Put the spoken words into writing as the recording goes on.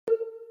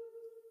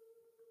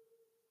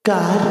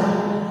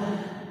God.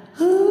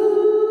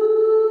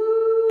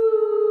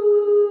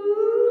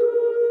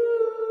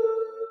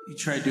 You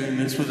try doing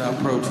this without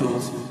Pro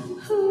Tools.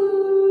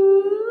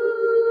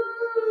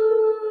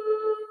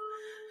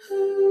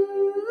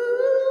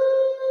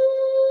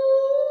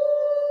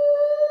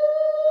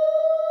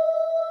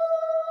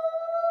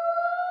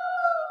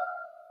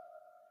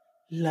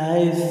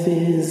 Life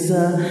is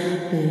a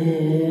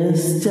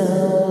mystery.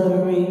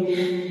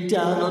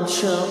 Donald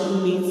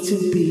Trump needs to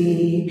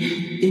be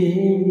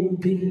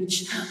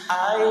impeached.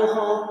 I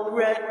hope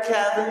Brett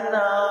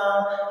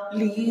Kavanaugh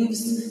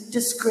leaves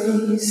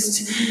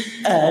disgraced.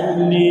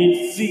 And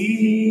it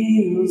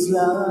feels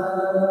like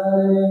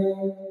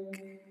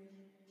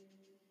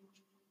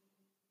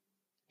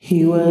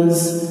he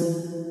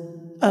was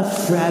a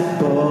frat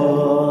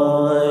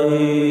boy.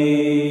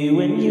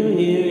 When you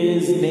hear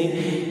his name,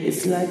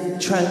 it's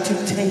like trying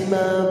to tame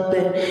a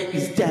bear.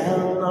 He's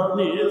down on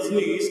his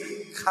knees.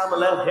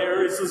 Kamala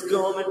Harris is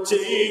gonna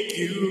take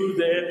you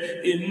there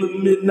in the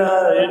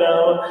midnight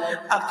hour.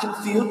 I can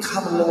feel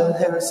Kamala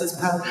Harris's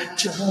power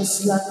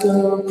just like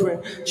a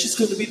prayer. She's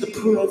gonna be the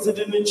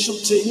president and she'll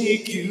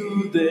take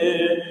you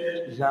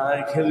there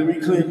like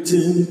Hillary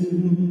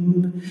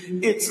Clinton.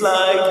 It's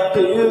like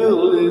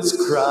Bill is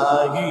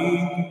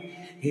crying.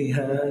 He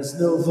has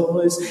no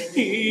voice,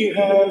 he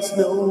has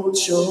no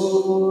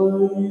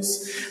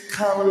choice.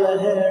 Kamala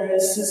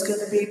Harris is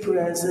gonna be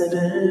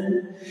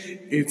president.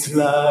 It's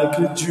like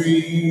a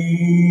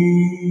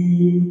dream.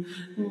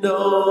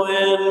 No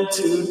end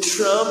to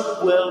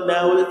Trump, well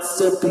now it's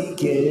the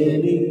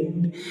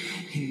beginning.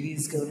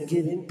 He's gonna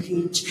get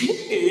impeached,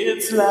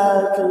 it's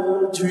like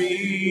a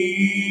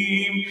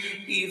dream.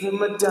 Even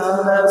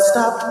Madonna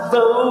stopped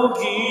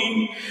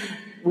voguing.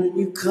 When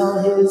you call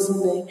his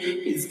name,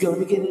 he's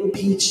gonna get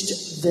impeached.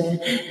 Then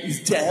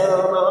he's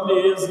down on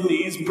his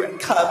knees. Brett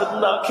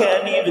Kavanaugh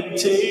can't even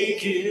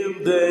take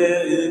him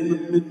there in the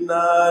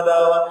midnight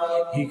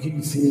hour. He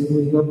can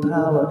feel your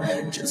power,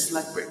 just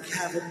like Brett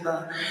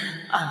Kavanaugh.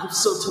 I hope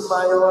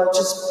Sotomayor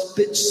just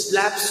bitch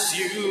slaps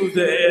you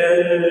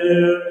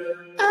there.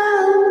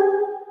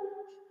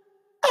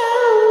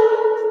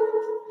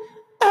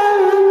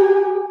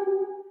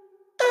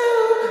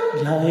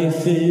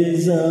 Life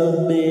is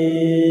a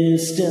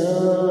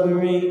mystery.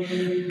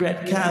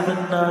 Brett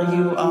Kavanaugh,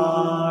 you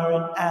are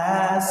an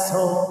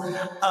asshole.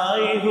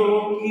 I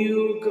hope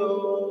you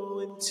go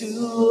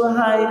into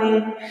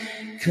hiding,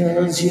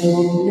 'cause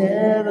you'll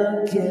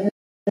never get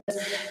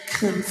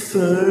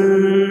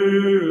confirmed.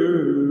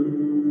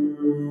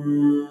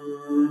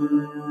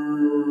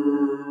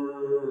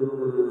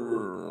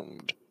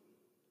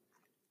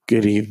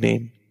 Good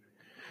evening.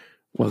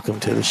 Welcome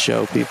to the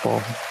show,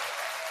 people.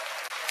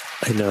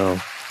 I know.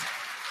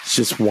 It's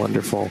just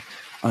wonderful.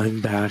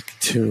 I'm back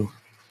to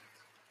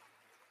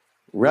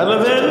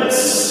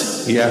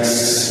relevance.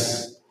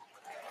 Yes.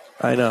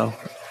 I know.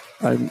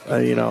 I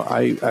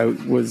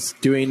was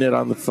doing it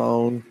on the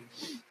phone.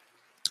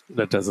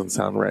 That doesn't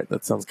sound right.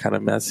 That sounds kind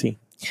of messy.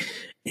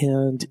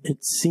 And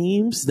it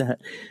seems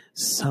that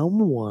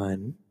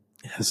someone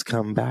has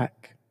come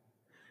back.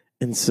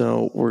 And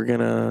so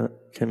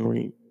can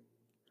we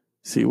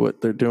see what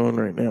they're doing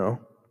right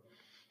now?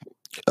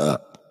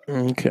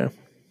 Okay.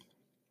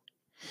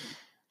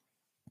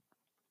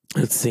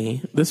 Let's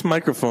see. This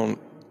microphone,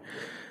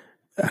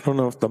 I don't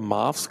know if the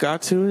moths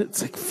got to it.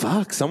 It's like,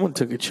 fuck, someone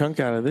took a chunk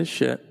out of this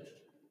shit.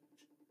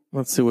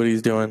 Let's see what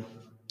he's doing.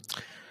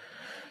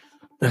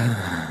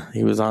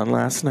 He was on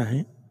last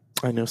night.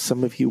 I know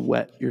some of you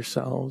wet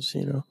yourselves,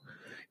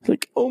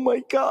 Like, oh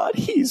my God,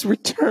 he's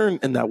returned.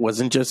 And that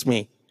wasn't just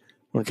me.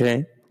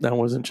 Okay? That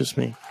wasn't just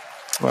me.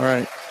 All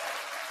right.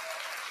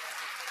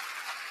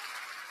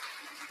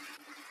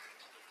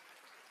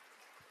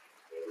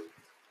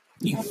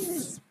 You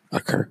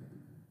fucker.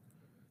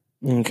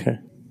 Okay.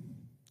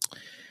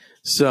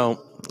 So,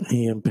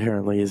 he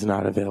apparently is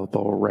not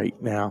available right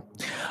now.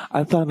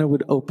 I thought I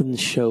would open the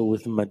show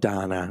with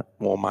Madonna,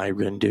 my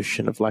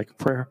rendition of Like a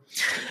Prayer.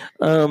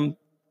 One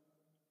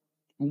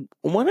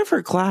of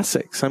her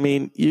classics. I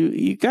mean,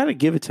 you got to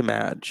give it to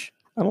Madge.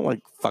 I don't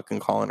like fucking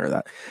calling her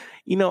that.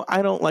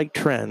 I don't like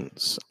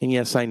trends. And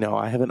yes, I know.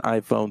 I have an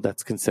iPhone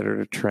that's considered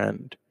a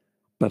trend.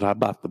 But I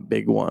bought the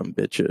big one,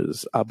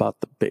 bitches.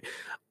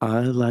 I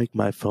like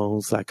my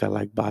phones like I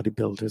like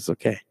bodybuilders,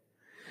 okay?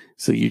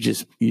 So you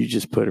just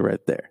put it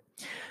right there.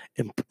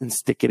 And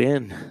stick it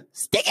in.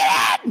 Stick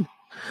it in!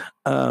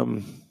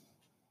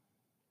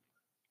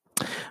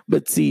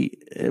 But see,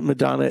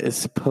 Madonna is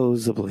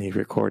supposedly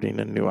recording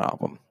a new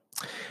album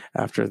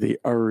after the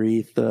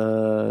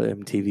Aretha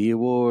MTV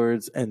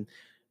Awards and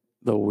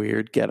the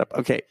weird getup.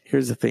 Okay,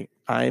 here's the thing.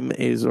 I'm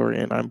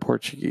Azorian. I'm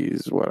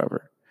Portuguese,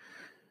 whatever.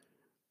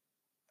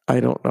 I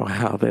don't know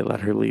how they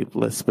let her leave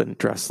Lisbon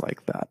dressed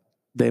like that.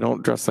 They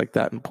don't dress like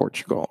that in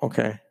Portugal,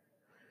 okay?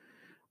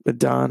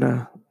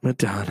 Madonna.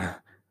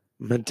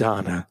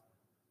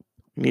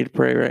 You need to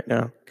pray right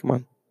now. Come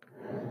on.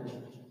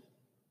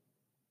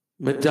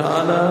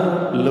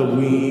 Madonna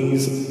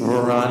Louise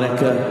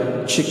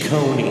Veronica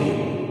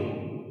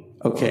Ciccone.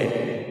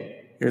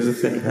 Okay, here's the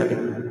thing, honey.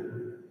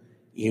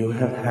 You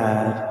have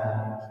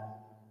had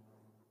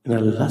an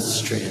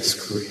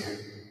illustrious career.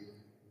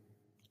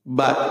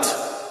 But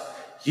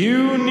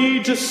you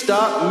need to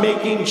stop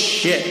making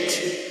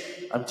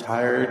shit. I'm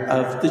tired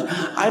of this.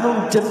 I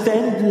don't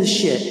defend the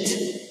shit.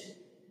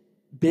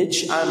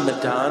 Bitch, I'm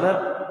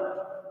Madonna.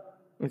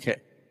 Okay,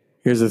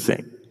 here's the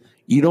thing.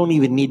 You don't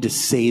even need to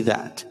say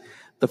that.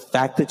 The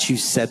fact that you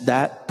said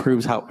that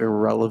proves how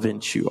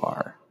irrelevant you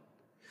are.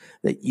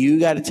 That you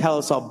got to tell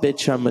us all,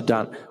 bitch, I'm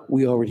Madonna.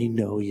 We already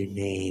know your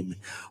name.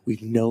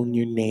 We've known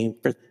your name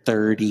for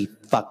 30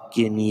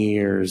 fucking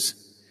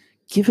years.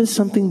 Give us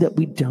something that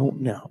we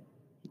don't know.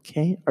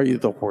 Okay? Are you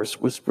the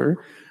horse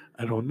whisperer?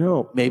 I don't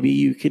know. Maybe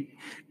you could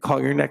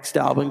call your next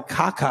album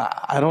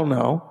Kaka. I don't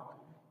know.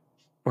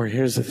 Or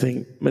here's the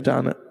thing,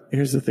 Madonna.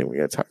 Here's the thing. We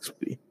got to talk,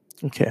 sweetie.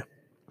 Okay.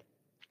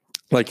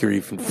 Like you're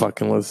even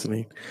fucking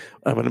listening.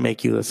 I'm going to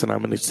make you listen. I'm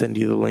going to send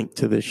you the link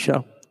to this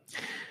show.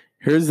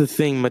 Here's the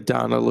thing,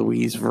 Madonna,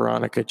 Louise,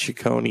 Veronica,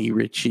 Ciccone,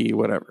 Richie,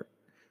 whatever.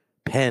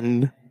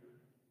 Penn.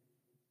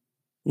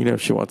 You know,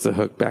 she wants to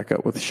hook back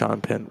up with Sean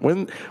Penn.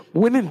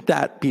 Wouldn't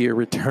that be a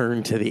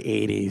return to the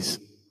 80s?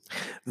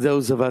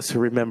 Those of us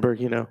who remember,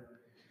 you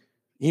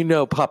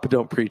know Papa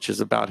Don't Preach is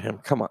about him.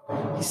 Come on.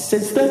 He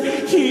says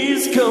that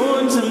he's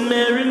going to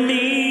marry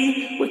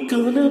me. We're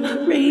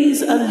gonna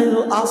raise a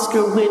little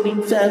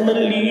Oscar-winning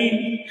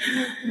family.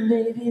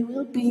 Maybe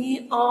we'll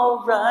be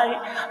all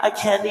right. I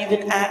can't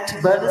even act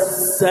but a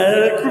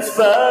sacrifice.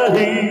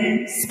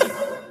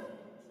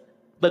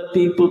 But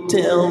people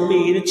tell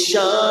me that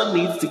Sean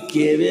needs to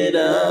give it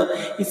up.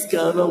 He's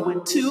gonna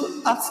win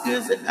 2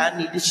 Oscars and I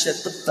need to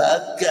shut the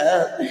fuck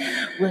up.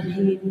 What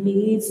he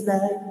needs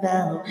right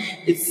now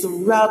is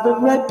some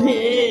Robin Wright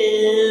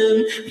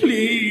pen.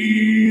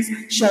 Please,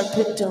 Sean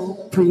Penn,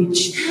 don't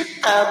preach.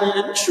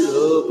 I'm in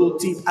trouble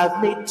deep.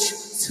 I've made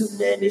too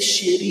many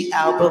shitty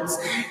albums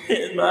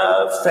and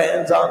my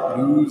fans are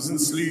losing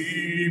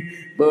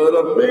sleep. But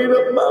I made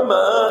up my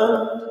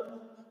mind.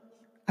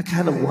 I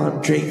kind of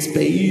want drinks,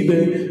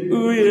 baby.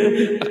 Ooh,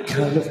 yeah. I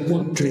kind of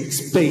want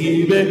drinks,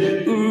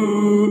 baby.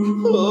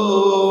 Ooh,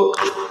 oh.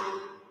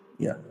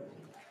 Yeah.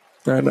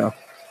 I know.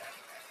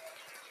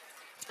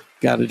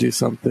 Got to do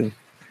something.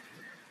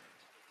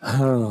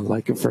 Oh,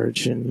 like a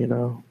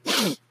virgin,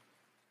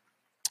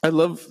 I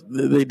love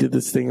they did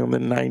this thing on the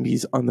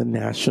 90s on the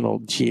National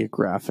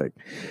Geographic.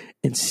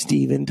 And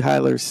Steven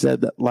Tyler said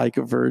that Like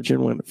a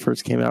Virgin, when it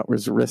first came out,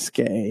 was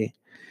risque.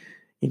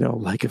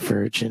 Like a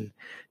virgin.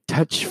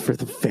 Touch for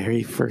the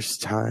very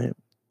first time.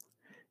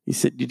 He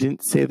said, you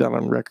didn't say that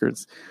on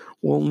records.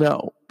 Well,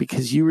 no,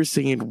 because you were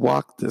singing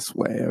Walk This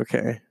Way,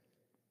 okay?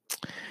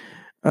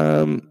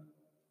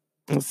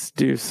 Let's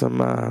do some...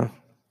 I'm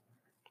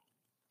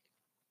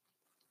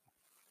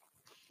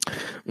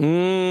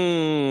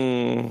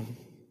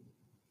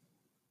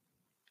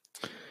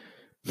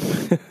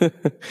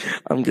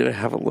going to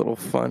have a little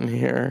fun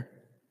here.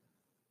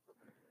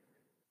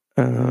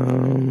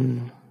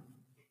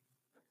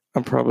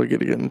 I'm probably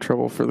going to get in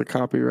trouble for the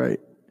copyright.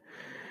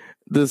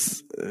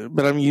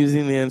 But I'm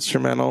using the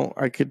instrumental.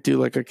 I could do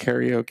like a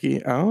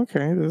karaoke. Oh,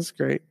 okay, this is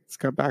great. It's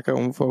got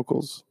background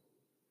vocals.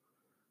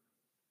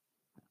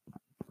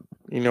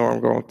 You know where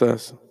I'm going with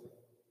this.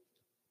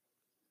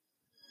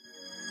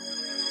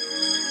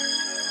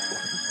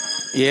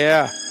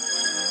 Yeah,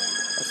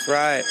 that's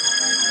right.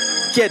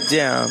 Get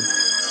down.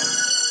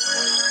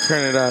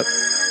 Turn it up.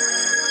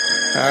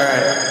 All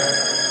right,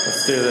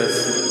 let's do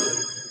this.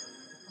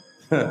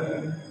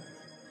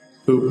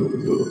 Boo, boo,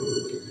 boo.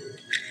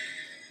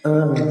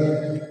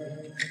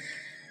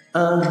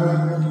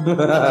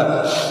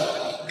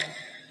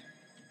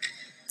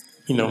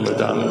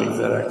 Madonna needs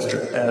that extra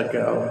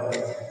echo.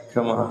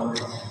 Come on.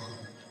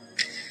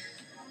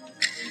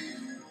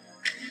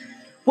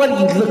 What are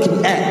you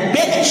looking at,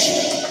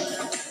 bitch?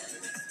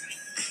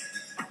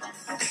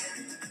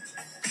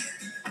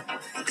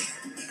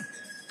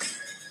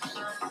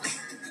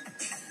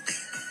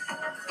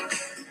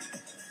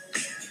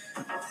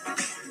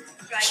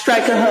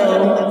 Strike a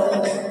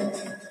hoe.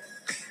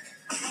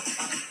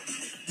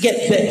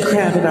 Get that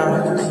crabbing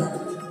on.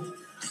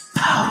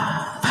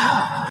 Pow,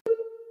 pow.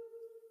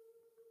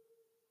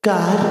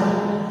 God.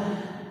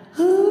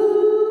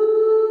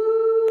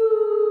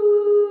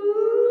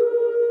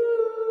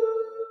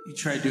 You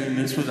try doing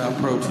this without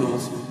Pro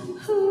Tools.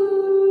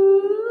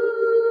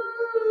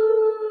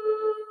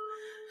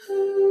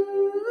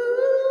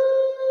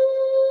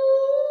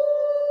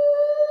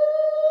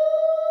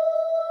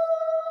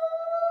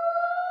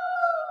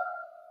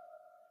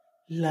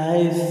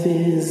 Life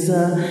is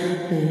a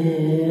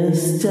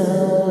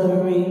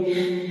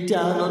mystery.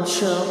 Donald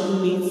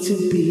Trump needs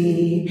to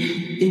be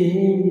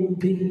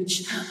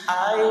impeached.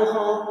 I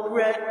hope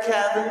Brett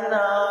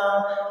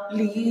Kavanaugh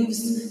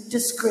leaves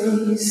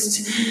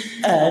disgraced.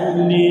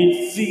 And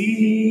it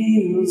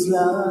feels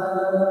like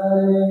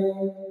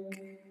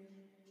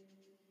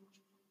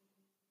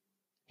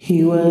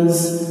he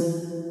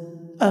was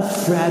a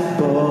frat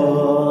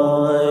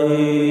boy.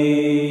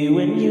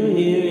 When you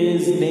hear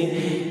his name,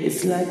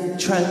 it's like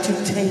trying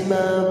to tame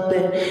a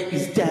bear.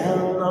 He's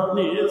down on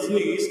his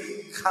knees,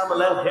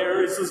 Kamala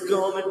Harris is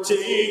gonna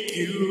take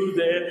you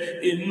there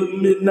in the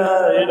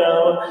midnight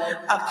hour.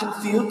 I can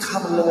feel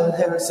Kamala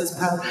Harris's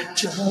power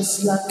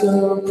just like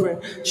a prayer.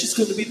 She's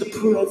gonna be the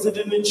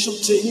president and she'll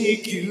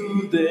take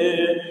you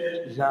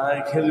there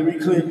like Hillary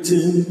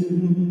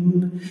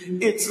Clinton.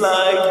 It's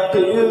like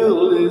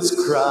Bill is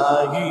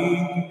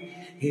crying.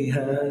 He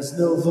has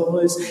no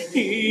voice,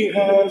 he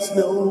has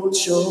no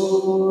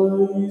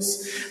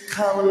choice.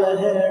 Kamala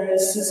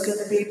Harris is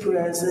gonna be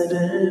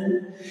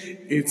president.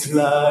 It's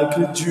like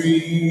a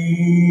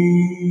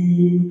dream.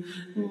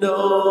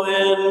 No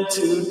end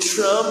to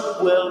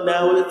Trump, well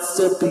now it's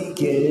a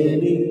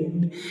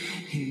beginning.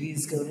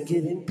 He's gonna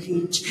get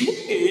impeached,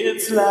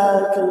 it's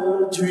like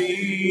a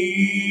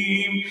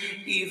dream.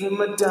 Even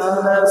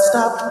Madonna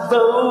stopped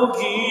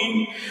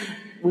voguing.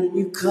 When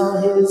you call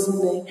his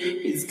name,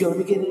 he's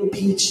gonna get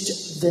impeached.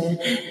 Then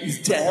he's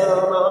down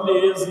on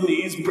his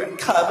knees. Brett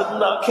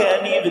Kavanaugh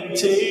can't even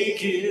take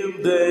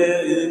him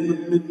there in the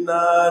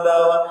midnight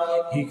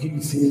hour. He can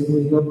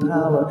feel your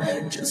power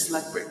just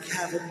like Brett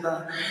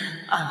Kavanaugh.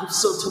 I hope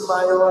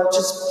Sotomayor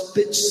just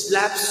bitch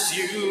slaps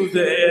you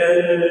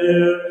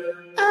there.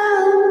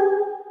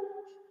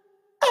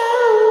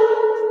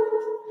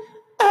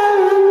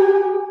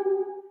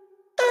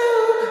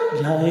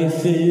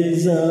 Life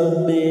is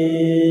a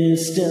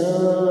mystery.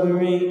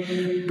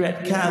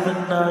 Brett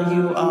Kavanaugh,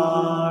 you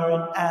are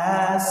an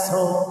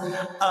asshole.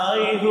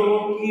 I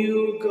hope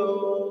you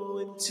go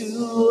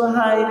into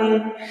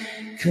hiding,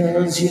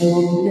 'cause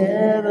you'll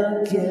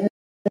never get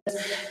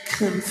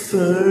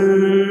confirmed.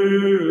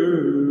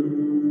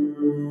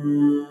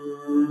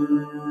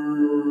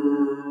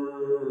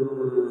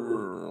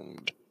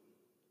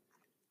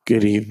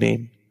 Good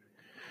evening.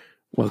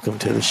 Welcome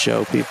to the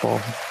show, people.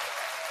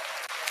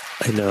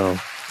 I know.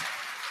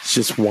 It's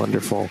just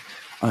wonderful.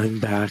 I'm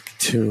back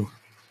to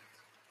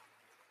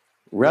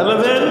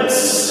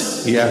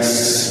relevance.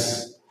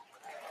 Yes.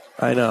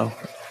 I know.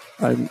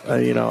 I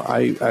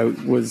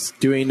was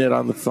doing it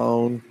on the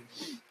phone.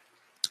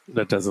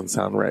 That doesn't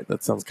sound right.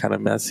 That sounds kind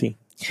of messy.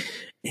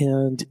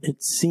 And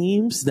it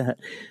seems that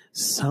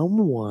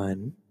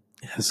someone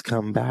has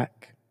come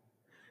back.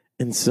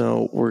 And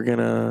so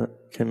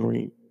can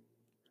we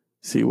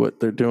see what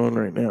they're doing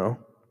right now?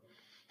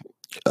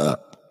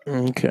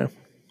 Okay.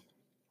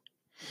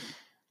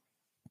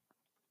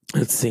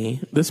 Let's see.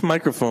 This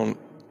microphone,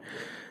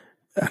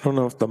 I don't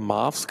know if the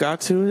moths got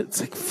to it. It's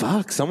like,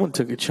 fuck, someone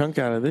took a chunk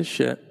out of this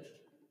shit.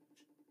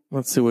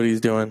 Let's see what he's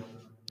doing.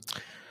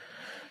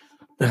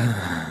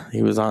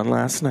 He was on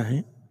last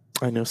night.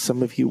 I know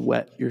some of you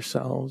wet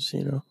yourselves,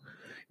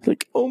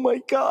 Like, oh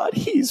my God,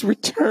 he's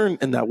returned.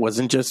 And that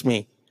wasn't just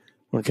me.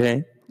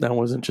 Okay? That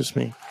wasn't just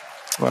me.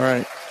 All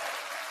right.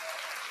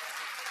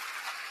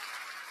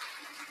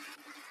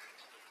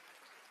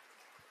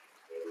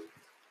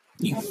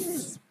 You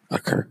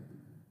fucker.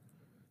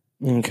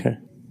 Okay.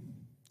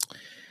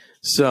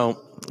 So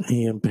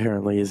he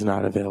apparently is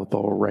not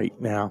available right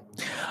now.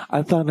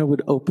 I thought I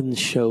would open the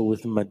show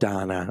with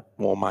Madonna,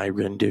 my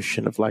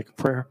rendition of Like a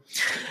Prayer.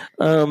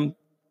 One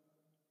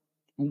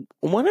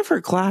of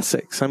her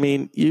classics. I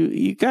mean,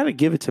 you got to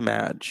give it to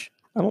Madge.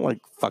 I don't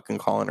like fucking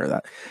calling her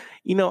that.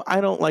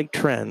 I don't like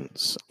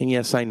trends. And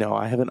yes, I know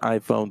I have an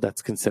iPhone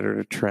that's considered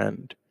a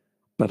trend.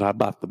 But I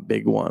bought the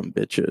big one,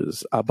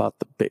 bitches.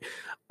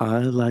 I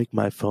like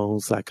my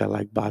phones like I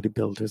like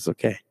bodybuilders,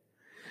 okay?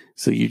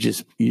 So you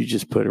just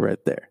put it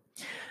right there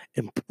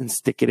and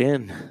stick it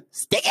in.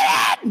 Stick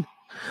it in!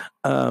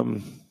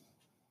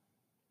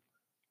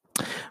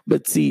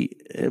 But see,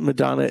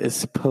 Madonna is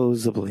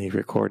supposedly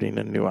recording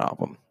a new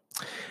album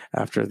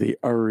after the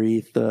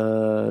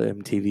Aretha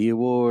MTV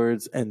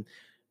Awards and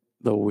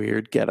the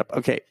weird getup.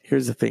 Okay,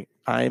 here's the thing.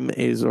 I'm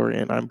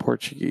Azorian. I'm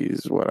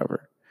Portuguese,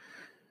 whatever.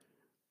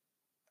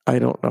 I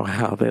don't know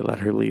how they let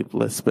her leave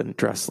Lisbon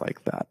dressed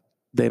like that.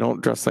 They don't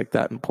dress like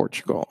that in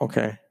Portugal,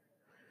 okay?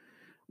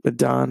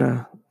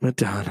 Madonna. You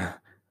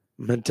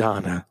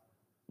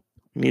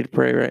need to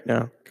pray right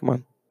now. Come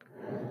on.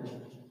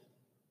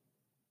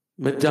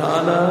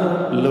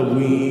 Madonna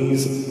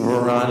Louise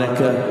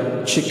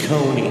Veronica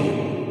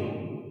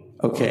Ciccone.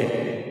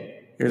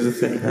 Okay, here's the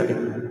thing, honey.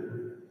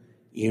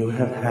 You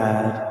have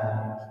had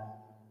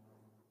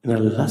an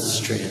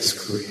illustrious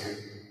career.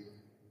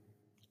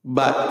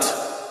 But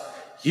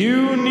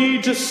you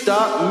need to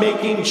stop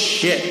making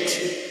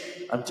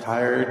shit. I'm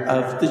tired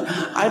of this.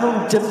 I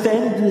don't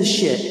defend the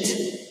shit.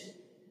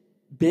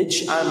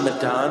 Bitch, I'm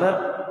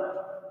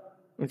Madonna.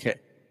 Okay,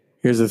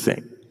 here's the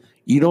thing.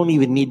 You don't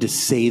even need to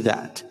say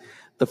that.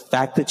 The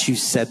fact that you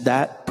said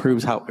that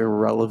proves how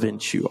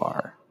irrelevant you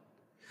are.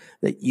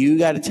 That you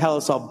got to tell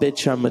us all,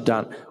 bitch, I'm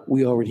Madonna.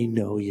 We already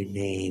know your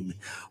name.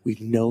 We've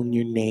known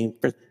your name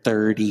for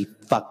 30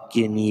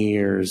 fucking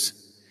years.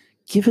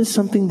 Give us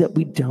something that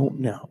we don't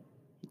know.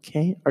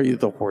 Okay? Are you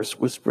the horse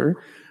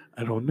whisperer?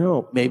 I don't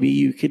know. Maybe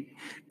you could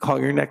call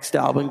your next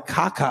album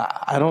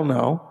Kaka. I don't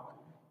know.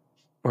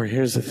 Or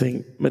here's the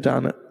thing,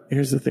 Madonna.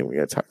 Here's the thing. We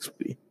got to talk,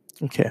 sweetie.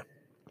 Okay.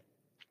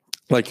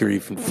 Like you're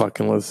even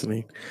fucking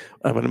listening.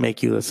 I'm going to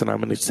make you listen. I'm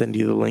going to send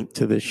you the link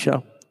to this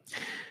show.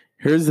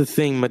 Here's the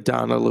thing,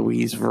 Madonna,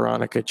 Louise,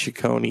 Veronica,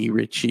 Ciccone,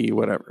 Richie,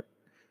 whatever.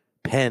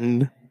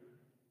 Penn.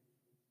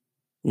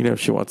 You know,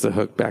 she wants to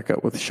hook back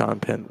up with Sean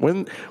Penn.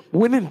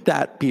 Wouldn't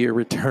that be a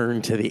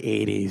return to the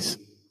 80s?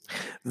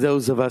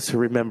 Those of us who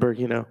remember,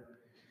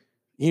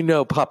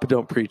 Papa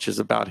Don't Preach is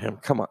about him.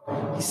 Come on.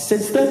 He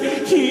says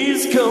that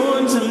he's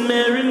going to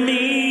marry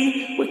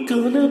me. We're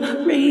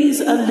gonna raise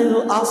a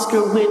little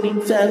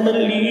Oscar-winning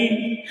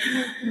family.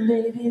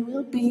 Maybe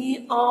we'll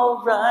be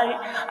all right.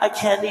 I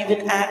can't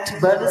even act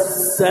but a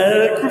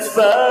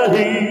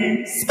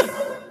sacrifice.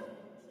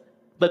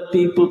 But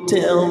people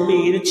tell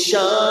me that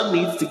Sean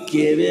needs to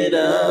give it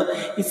up.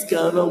 He's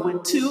gonna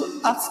win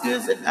 2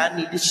 Oscars and I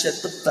need to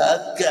shut the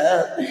fuck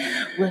up.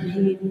 What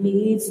he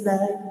needs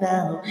right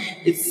now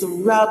is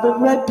some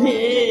Robin Wright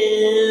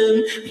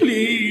pen.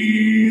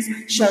 Please,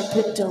 Sean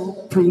Penn,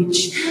 don't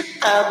preach.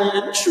 I'm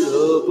in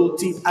trouble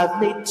deep.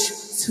 I've made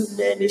too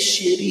many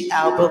shitty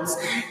albums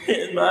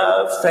and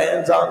my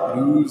fans are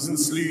losing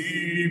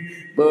sleep.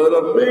 But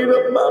I made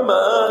up my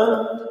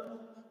mind.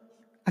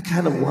 I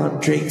kind of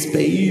want drinks,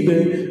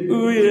 baby.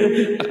 Ooh,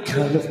 yeah. I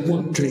kind of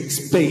want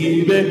drinks,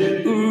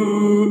 baby.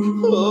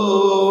 Ooh,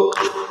 oh.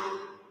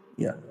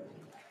 Yeah.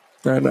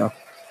 I know.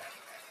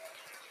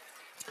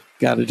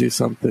 Got to do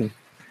something.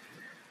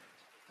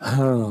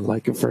 Oh,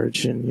 like a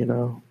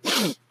virgin,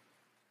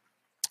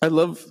 I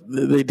love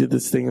they did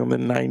this thing in the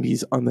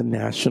 90s on the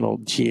National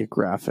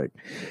Geographic.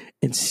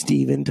 And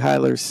Steven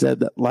Tyler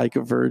said that Like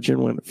a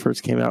Virgin, when it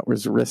first came out,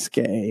 was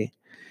risque.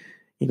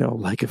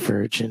 Like a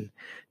virgin.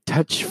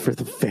 Touch for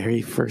the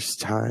very first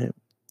time.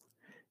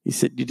 He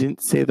said, you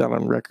didn't say that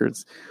on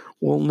records.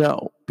 Well,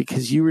 no,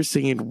 because you were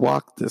singing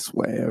Walk This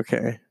Way,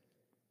 okay?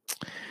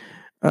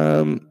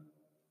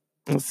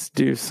 Let's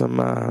do some...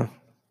 I'm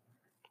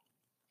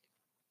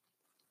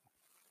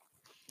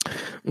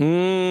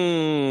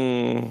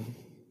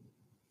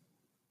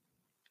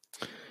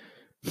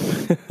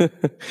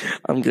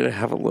going to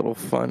have a little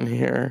fun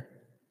here.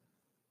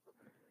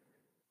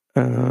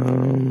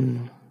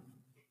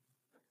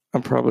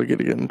 I'm probably going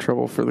to get in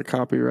trouble for the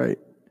copyright.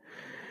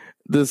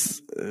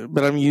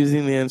 But I'm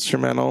using the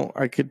instrumental.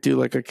 I could do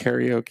like a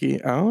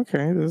karaoke. Oh,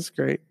 okay, this is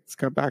great. It's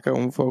got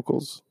background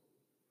vocals.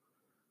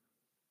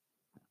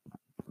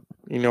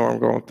 You know where I'm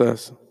going with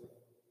this.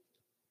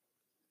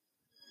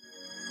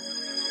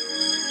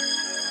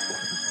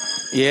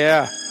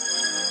 Yeah,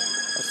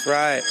 that's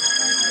right.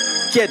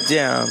 Get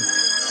down.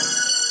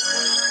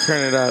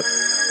 Turn it up.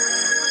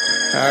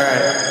 All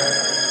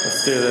right,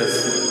 let's do this.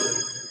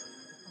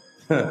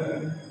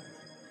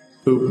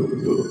 Boo, boo,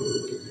 boo.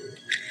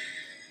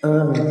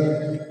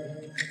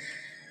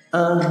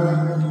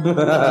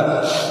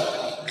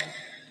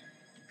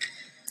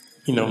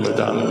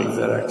 Madonna needs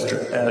that extra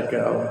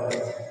echo.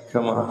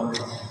 Come on.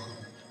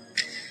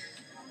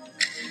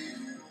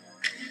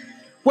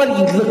 What are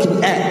you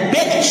looking at,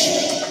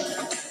 bitch?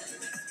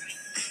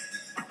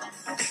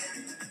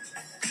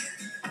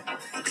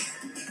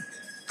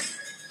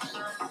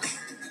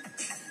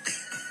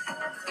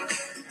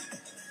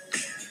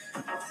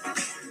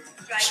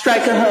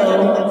 Strike a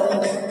hoe.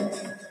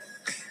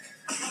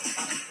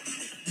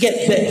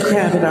 Get that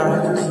crabbing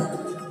on.